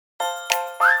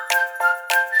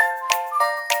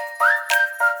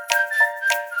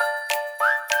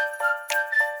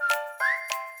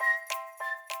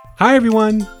Hi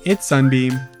everyone, it's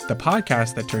Sunbeam, the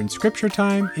podcast that turns scripture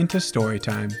time into story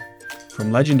time.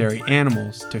 From legendary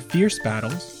animals to fierce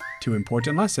battles to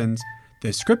important lessons,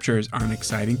 the scriptures are an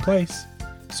exciting place.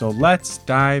 So let's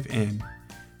dive in.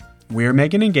 We're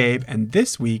Megan and Gabe, and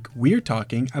this week we're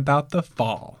talking about the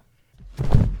fall.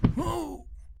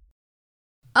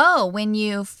 Oh, when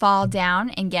you fall down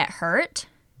and get hurt?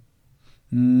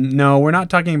 No, we're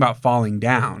not talking about falling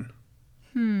down.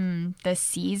 The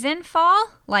season fall?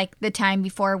 Like the time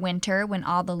before winter when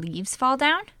all the leaves fall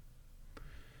down?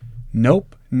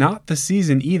 Nope, not the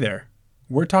season either.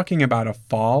 We're talking about a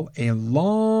fall a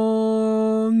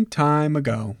long time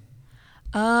ago.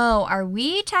 Oh, are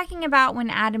we talking about when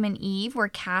Adam and Eve were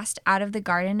cast out of the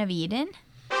Garden of Eden?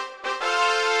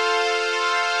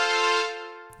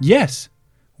 Yes,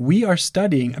 we are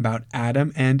studying about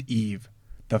Adam and Eve,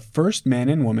 the first man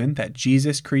and woman that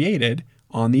Jesus created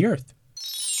on the earth.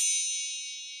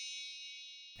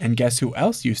 And guess who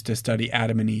else used to study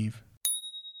Adam and Eve?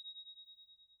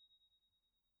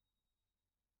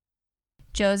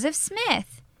 Joseph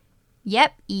Smith.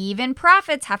 Yep, even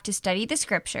prophets have to study the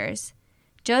scriptures.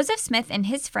 Joseph Smith and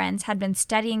his friends had been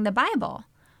studying the Bible.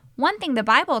 One thing the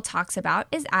Bible talks about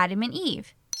is Adam and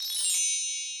Eve.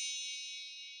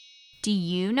 Do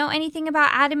you know anything about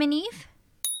Adam and Eve?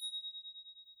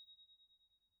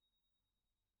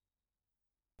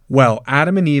 Well,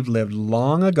 Adam and Eve lived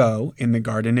long ago in the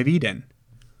Garden of Eden.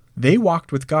 They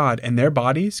walked with God and their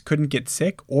bodies couldn't get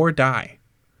sick or die.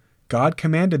 God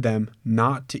commanded them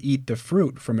not to eat the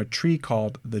fruit from a tree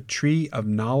called the tree of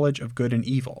knowledge of good and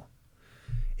evil.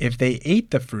 If they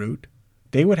ate the fruit,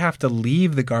 they would have to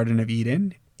leave the Garden of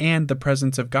Eden and the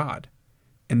presence of God,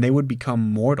 and they would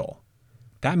become mortal.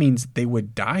 That means they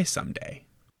would die someday.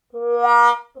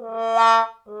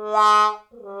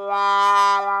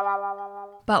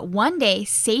 But one day,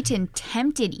 Satan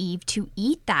tempted Eve to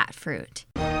eat that fruit.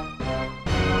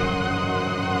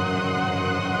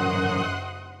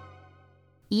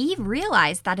 Eve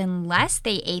realized that unless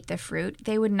they ate the fruit,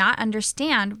 they would not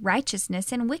understand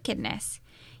righteousness and wickedness.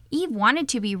 Eve wanted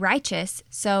to be righteous,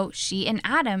 so she and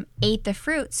Adam ate the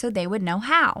fruit so they would know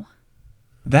how.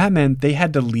 That meant they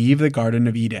had to leave the Garden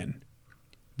of Eden.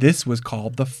 This was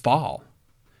called the fall,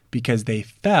 because they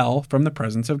fell from the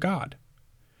presence of God.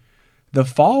 The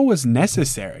fall was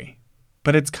necessary,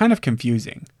 but it's kind of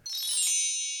confusing.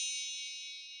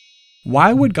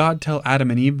 Why would God tell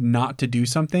Adam and Eve not to do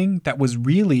something that was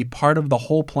really part of the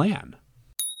whole plan?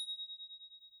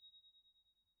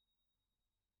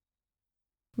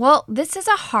 Well, this is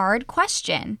a hard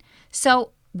question.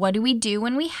 So, what do we do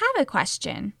when we have a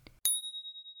question?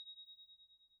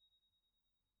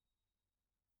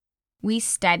 We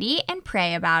study and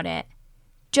pray about it.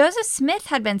 Joseph Smith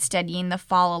had been studying the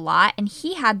fall a lot, and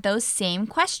he had those same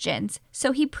questions,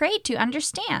 so he prayed to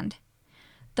understand.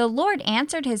 The Lord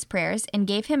answered his prayers and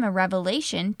gave him a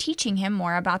revelation teaching him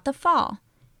more about the fall.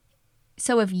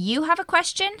 So if you have a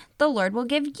question, the Lord will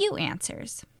give you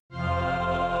answers.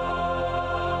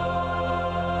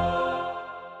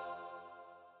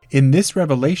 In this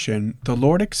revelation, the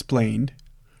Lord explained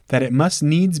that it must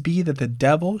needs be that the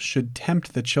devil should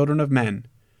tempt the children of men,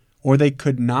 or they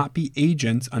could not be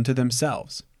agents unto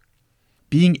themselves.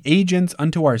 Being agents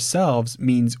unto ourselves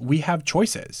means we have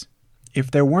choices.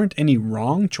 If there weren't any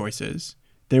wrong choices,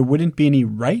 there wouldn't be any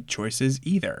right choices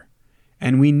either.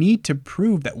 And we need to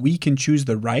prove that we can choose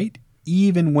the right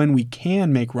even when we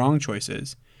can make wrong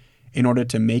choices in order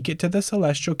to make it to the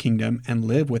celestial kingdom and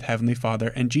live with Heavenly Father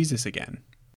and Jesus again.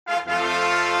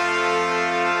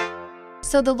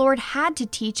 So the Lord had to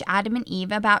teach Adam and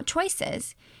Eve about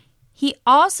choices. He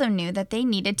also knew that they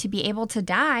needed to be able to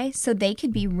die so they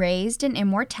could be raised in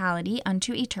immortality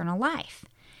unto eternal life.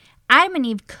 Adam and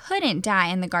Eve couldn't die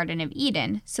in the Garden of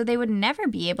Eden, so they would never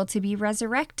be able to be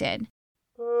resurrected.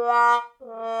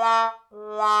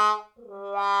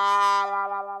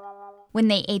 When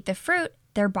they ate the fruit,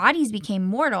 their bodies became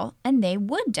mortal and they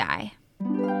would die.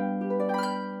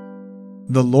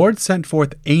 The Lord sent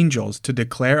forth angels to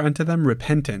declare unto them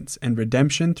repentance and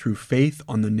redemption through faith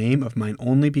on the name of mine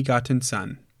only begotten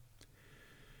Son.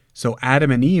 So Adam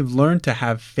and Eve learned to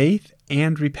have faith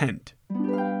and repent.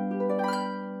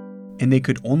 And they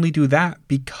could only do that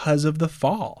because of the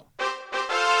fall.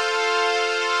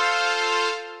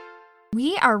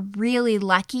 We are really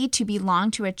lucky to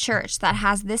belong to a church that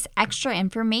has this extra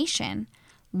information.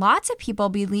 Lots of people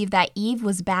believe that Eve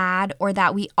was bad or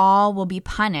that we all will be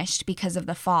punished because of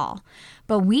the fall.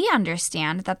 But we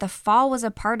understand that the fall was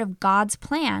a part of God's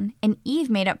plan, and Eve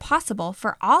made it possible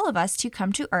for all of us to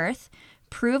come to earth,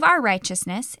 prove our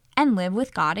righteousness, and live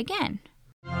with God again.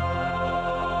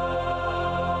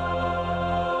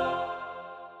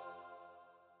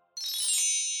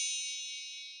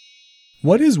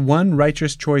 What is one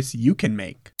righteous choice you can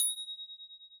make?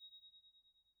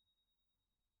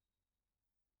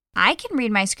 I can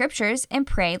read my scriptures and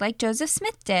pray like Joseph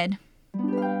Smith did.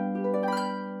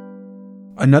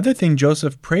 Another thing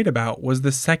Joseph prayed about was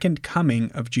the second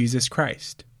coming of Jesus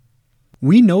Christ.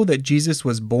 We know that Jesus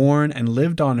was born and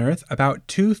lived on earth about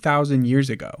 2,000 years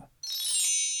ago.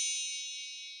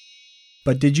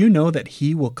 But did you know that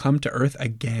he will come to earth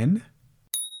again?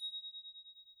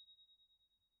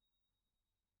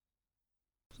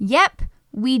 Yep,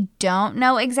 we don't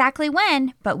know exactly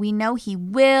when, but we know he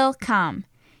will come.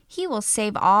 He will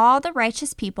save all the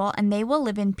righteous people, and they will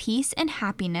live in peace and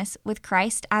happiness with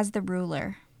Christ as the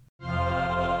ruler.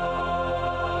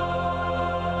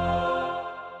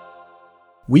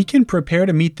 We can prepare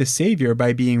to meet the Savior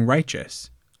by being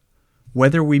righteous.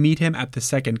 Whether we meet him at the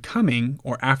second coming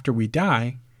or after we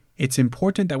die, it's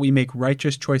important that we make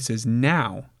righteous choices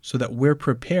now so that we're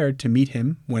prepared to meet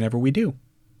him whenever we do.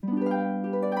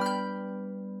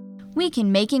 We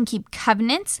can make and keep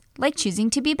covenants, like choosing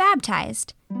to be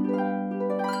baptized.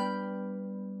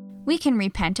 We can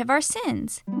repent of our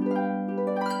sins.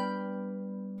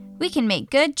 We can make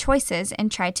good choices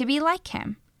and try to be like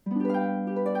him.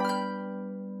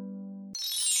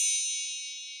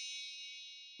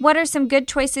 What are some good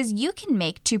choices you can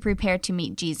make to prepare to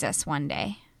meet Jesus one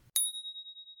day?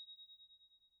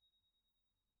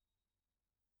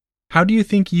 How do you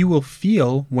think you will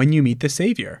feel when you meet the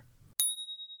Savior?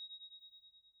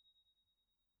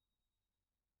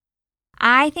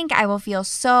 I think I will feel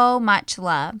so much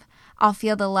love. I'll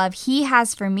feel the love he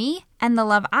has for me and the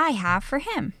love I have for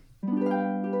him.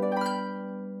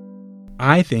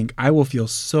 I think I will feel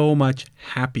so much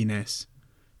happiness.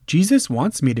 Jesus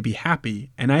wants me to be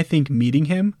happy, and I think meeting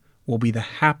him will be the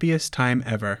happiest time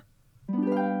ever.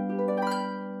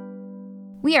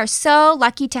 We are so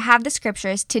lucky to have the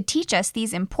scriptures to teach us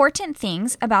these important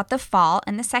things about the fall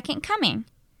and the second coming.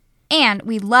 And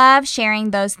we love sharing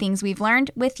those things we've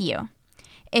learned with you.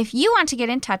 If you want to get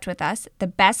in touch with us, the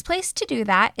best place to do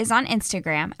that is on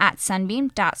Instagram at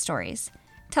sunbeam.stories.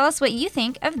 Tell us what you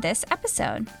think of this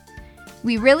episode.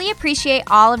 We really appreciate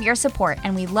all of your support,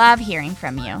 and we love hearing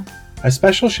from you. A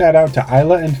special shout out to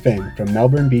Isla and Finn from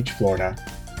Melbourne Beach, Florida.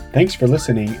 Thanks for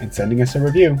listening and sending us a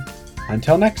review.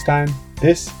 Until next time,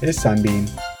 this is Sunbeam.